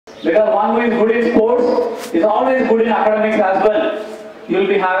Because one who is good in sports is always good in academics as well. You will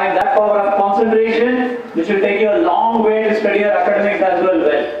be having that power of concentration, which will take you a long way to study your academics as well.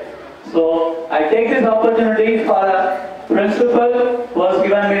 So I take this opportunity for a principal who has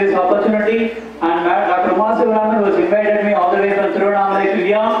given me this opportunity, and Dr. Umasivaraman, who has invited me all the way from Tiruvannamalai to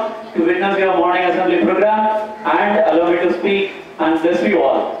here to witness your morning assembly program and allow me to speak and bless you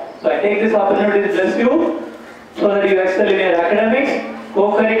all. So I take this opportunity to bless you so that you excel in your academics,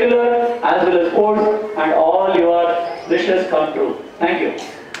 co-curricular as well as sports, and all your wishes come true. Thank you.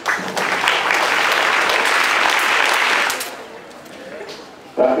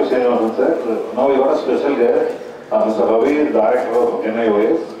 Thank you, Srinivasan sir. Now we got a special guest, Mr. Ravi, Director of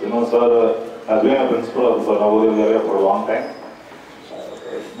NIOS. You know, sir has been a principal of Navodaya Vidyalaya for a long time.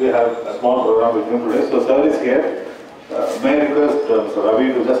 We have a small program with him today. So sir is here. May I request Mr.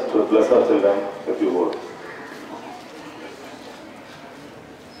 Ravi to just bless our children a few words.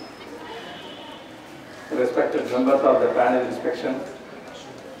 Respected members of the panel inspection,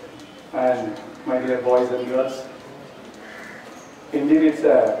 and my dear boys and girls, indeed it's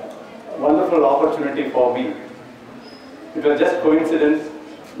a wonderful opportunity for me. It was just coincidence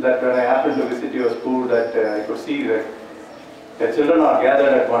that when I happened to visit your school that I could see that the children are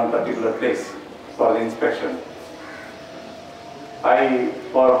gathered at one particular place for the inspection.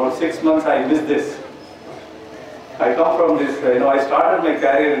 For about 6 months I missed this. I come from this, I started my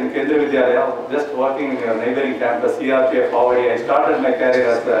career in Kendriya Vidyalaya, just working in a neighboring campus, CRPF Avadi. I started my career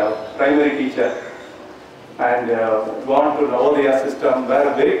as a primary teacher and gone to Navodaya system,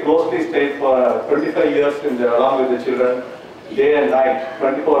 where very closely stayed for 25 years along with the children, day and night,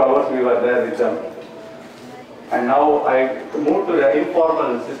 24 hours we were there with them. And now I moved to the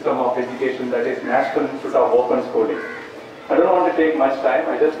informal system of education, that is National Institute of Open Schooling. I don't want to take much time,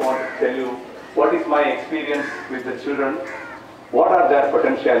 I just want to tell you what is my experience with the children, what are their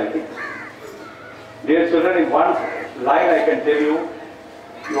potentialities. Dear children, in one line I can tell you,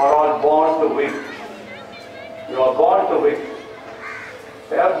 you are all born to win. You are born to win.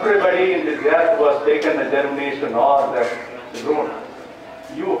 Everybody in this earth was taken a germination or the root.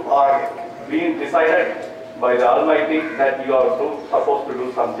 You are being decided by the Almighty that you are supposed to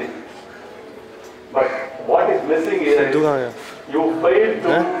do something. But what is missing is you fail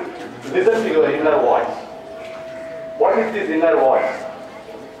to listen to your inner voice. What is this inner voice?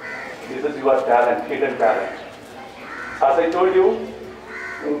 This is your talent, hidden talent. As I told you,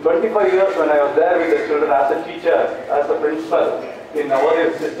 in 25 years when I was there with the children as a teacher, as a principal in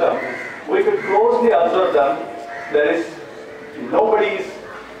our system, we could closely observe them. There is nobody is,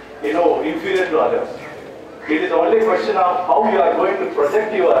 inferior to others. It is only a question of how you are going to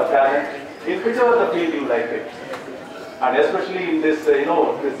project your talent in whichever the field you like it. And especially in this, the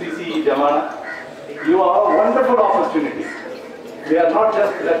CCE Jamana, you have a wonderful opportunity. We are not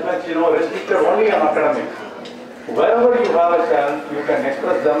just that much, restricted only on academics. Wherever you have a talent, you can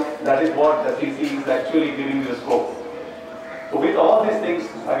express them. That is what the CCE is actually giving you scope. So with all these things,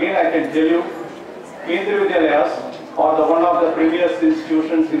 again I can tell you, Kendriya Vidyalayas are one of the premier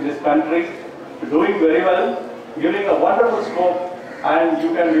institutions in this country, doing very well, giving a wonderful scope, and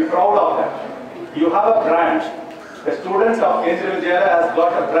you can be proud of that. You have a brand. The students of Kendriya Vidyalaya has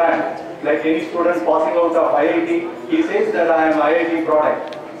got a brand. Like any student passing out of IIT, he says that I am IIT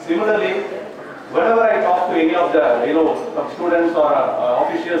product. Similarly, whenever I talk to any of the students or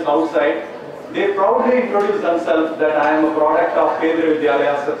officials outside, they proudly introduce themselves that I am a product of Kendriya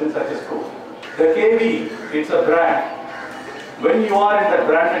Vidyalaya such and such a school. The KV, it's a brand. When you are in that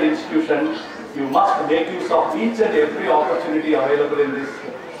branded institution, you must make use of each and every opportunity available in this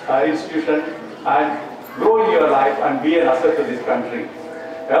institution and grow in your life and be an asset to this country.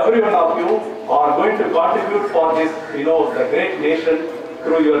 Every one of you are going to contribute for this, the great nation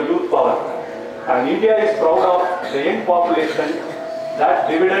through your youth power. And India is proud of the young population. That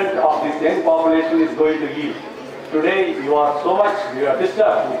dividend of this young population is going to yield. Today you are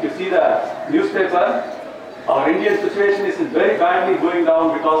disturbed. If you see the newspaper, our Indian situation is very badly going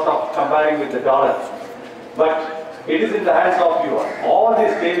down because of comparing with the dollar. But it is in the hands of you. All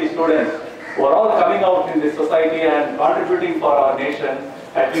these KV students who are all coming out in this society and contributing for our nation,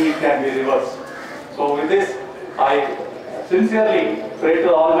 I think it can be reversed. So with this, I sincerely pray to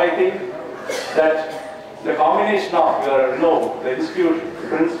the Almighty that the combination of your, the institute,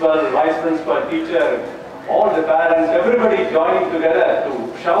 principal, vice principal, teacher, all the parents, everybody joining together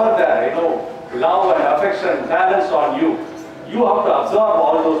to shower their, love and affection, talents on you. You have to absorb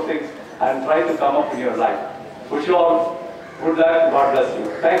all those things and try to come up in your life. Wish you all good luck. God bless you.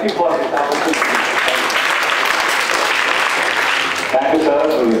 Thank you for this opportunity. Thank you, sir.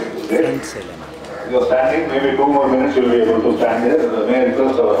 Great. You are standing, maybe 2 more minutes you will be able to stand here. May I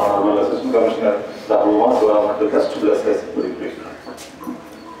request our Honorable Assistant Commissioner, Rahul to just bless us briefly.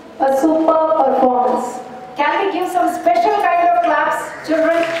 A super performance. Can we give some special kind of claps,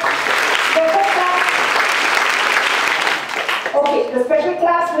 children? Special claps. Okay, the special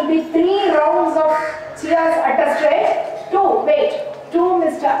claps will be 3 rounds of cheers at a stretch. 2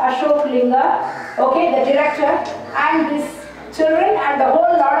 Mr. Ashok Linga, okay, the director, and these children and the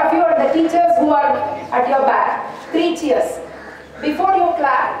whole lot of you and the teachers who are at your back. 3 cheers. Before you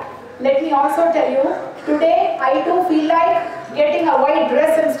clap, let me also tell you, today I too feel like getting a white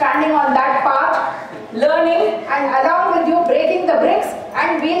dress and standing on that path, learning, and along with you breaking the bricks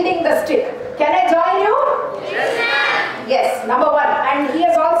and wielding the stick. Can I join you? Yes, number 1. And he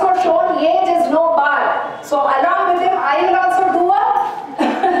has also shown age is no bar. So along with him, I will also do a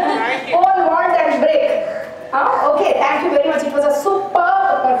pole vault and break. Okay, thank you very much. It was a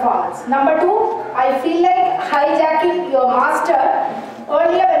superb performance. Number 2, I feel like hijacking your master.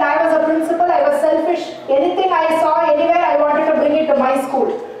 Earlier when I was a principal, I was selfish. Anything I saw anywhere, I wanted to bring it to my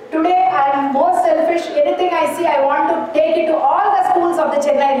school. Today, I am more selfish. Anything I see, I want to take it to all the schools of the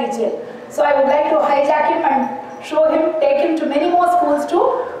Chennai region. So I would like to hijack him and show him, take him to many more schools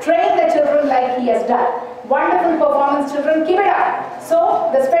to train the children like he has done. Wonderful performance, children. Keep it up. So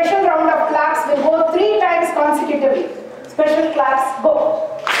the special round of claps will go 3 times consecutively. Special claps,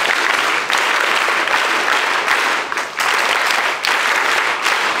 go.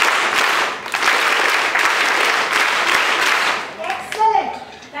 Excellent.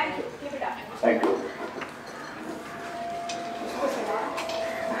 Thank you. Keep it up. Thank you.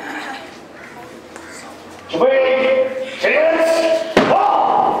 Wait.